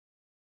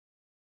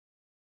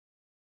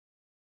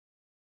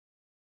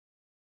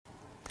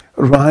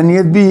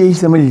روحانیت بھی یہی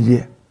سمجھ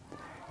لیجیے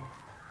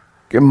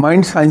کہ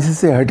مائنڈ سائنس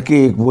سے ہٹ کے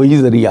ایک وہی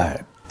ذریعہ ہے.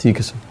 ٹھیک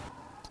ہے سر.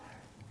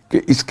 کہ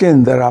اس کے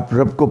اندر آپ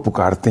رب کو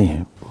پکارتے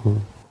ہیں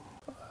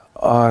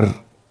اور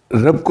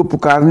رب کو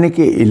پکارنے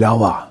کے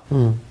علاوہ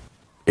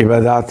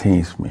عبادات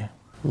ہیں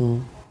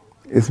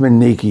اس میں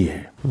نیکی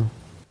ہے,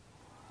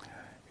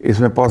 اس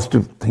میں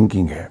پازیٹیو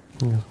تھنکنگ ہے.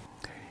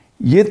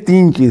 یہ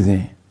 3 چیزیں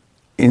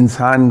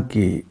انسان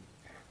کی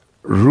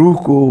روح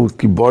کو, اس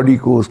کی باڈی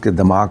کو, اس کے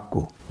دماغ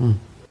کو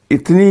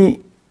اتنی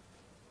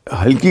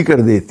ہلکی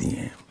کر دیتی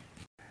ہیں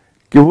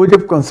کہ وہ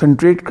جب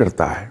کنسنٹریٹ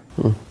کرتا ہے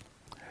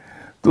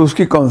تو اس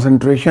کی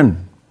کنسنٹریشن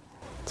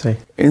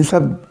ان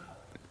سب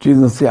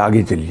چیزوں سے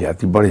آگے چلی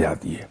جاتی, بڑھ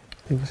جاتی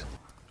ہے,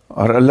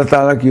 اور اللہ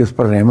تعالیٰ کی اس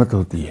پر رحمت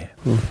ہوتی ہے.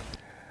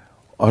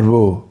 اور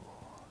وہ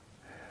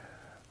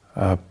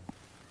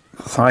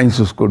سائنس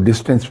اس کو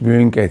ڈسٹینس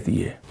ویونگ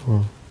کہتی ہے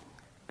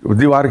کہ وہ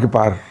دیوار کے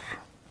پار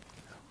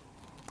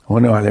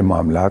ہونے والے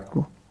معاملات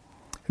کو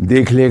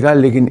دیکھ لے گا,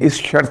 لیکن اس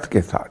شرط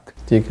کے ساتھ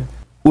ٹھیک ہے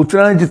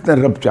اتنا جتنا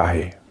رب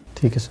چاہے.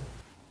 ٹھیک ہے سر.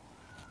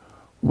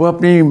 وہ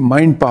اپنی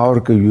مائنڈ پاور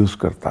کو یوز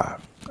کرتا ہے.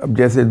 اب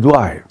جیسے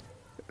دعا ہے,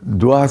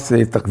 دعا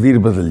سے تقدیر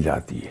بدل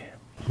جاتی ہے.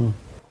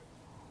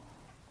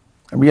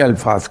 اب یہ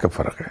الفاظ کا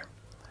فرق ہے.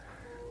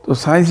 تو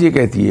سائنس یہ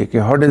کہتی ہے کہ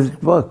ہاؤ ڈز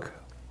اٹ ورک,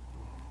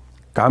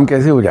 کام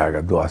کیسے ہو جائے گا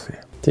دعا سے.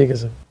 ٹھیک ہے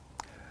سر.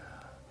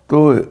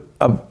 تو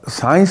اب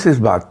سائنس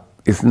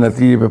اس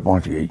نتیجے پہ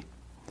پہنچ گئی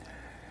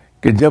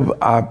کہ جب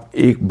آپ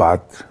ایک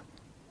بات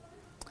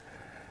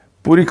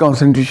پوری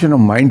کنسنٹریشن آف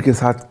مائنڈ کے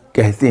ساتھ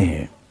کہتے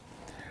ہیں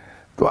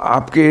تو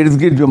آپ کے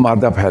ارد گرد جو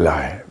مادہ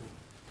پھیلا ہے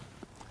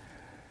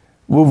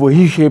وہ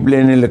وہی شیپ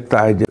لینے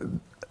لگتا ہے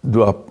جب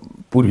دعا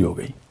پوری ہو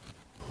گئی.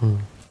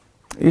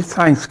 اس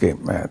سائنس کے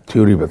میں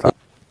تھیوری بتا.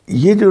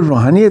 یہ جو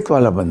روحانیت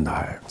والا بندہ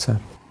ہے سر,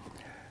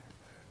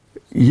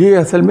 یہ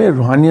اصل میں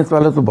روحانیت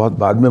والا تو بہت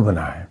بعد میں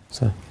بنا ہے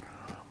سر.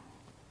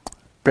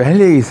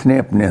 پہلے اس نے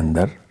اپنے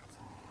اندر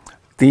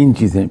 3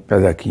 چیزیں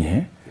پیدا کی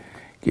ہیں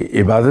کہ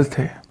عبادت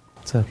ہے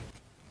سر,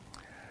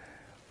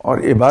 اور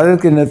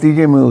عبادت کے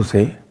نتیجے میں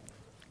اسے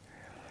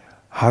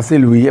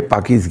حاصل ہوئی ہے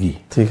پاکیزگی.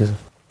 ٹھیک ہے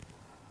سر.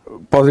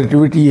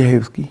 پازیٹیوٹی ہے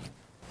اس کی,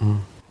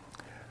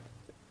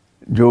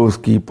 جو اس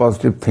کی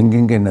پازیٹیو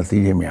تھنکنگ کے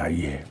نتیجے میں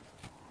آئی ہے.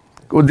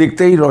 وہ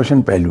دیکھتے ہی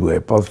روشن پہلو ہے,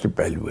 پازیٹیو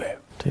پہلو ہے.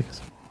 ٹھیک ہے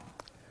سر.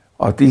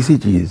 اور تیسری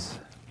چیز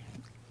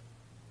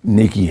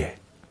نیکی ہے.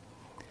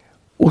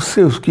 اس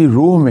سے اس کی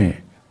روح میں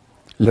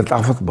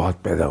لطافت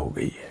بہت پیدا ہو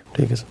گئی ہے.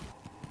 ٹھیک ہے سر.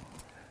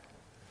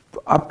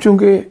 تو اب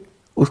چونکہ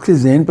اس کے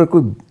ذہن پر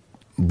کوئی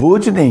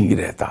بوجھ نہیں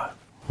رہتا,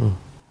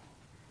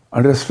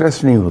 انڈر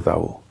اسٹریس نہیں ہوتا,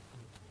 وہ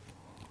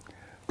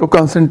تو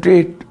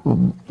کنسنٹریٹ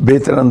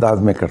بہتر انداز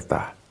میں کرتا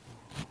ہے.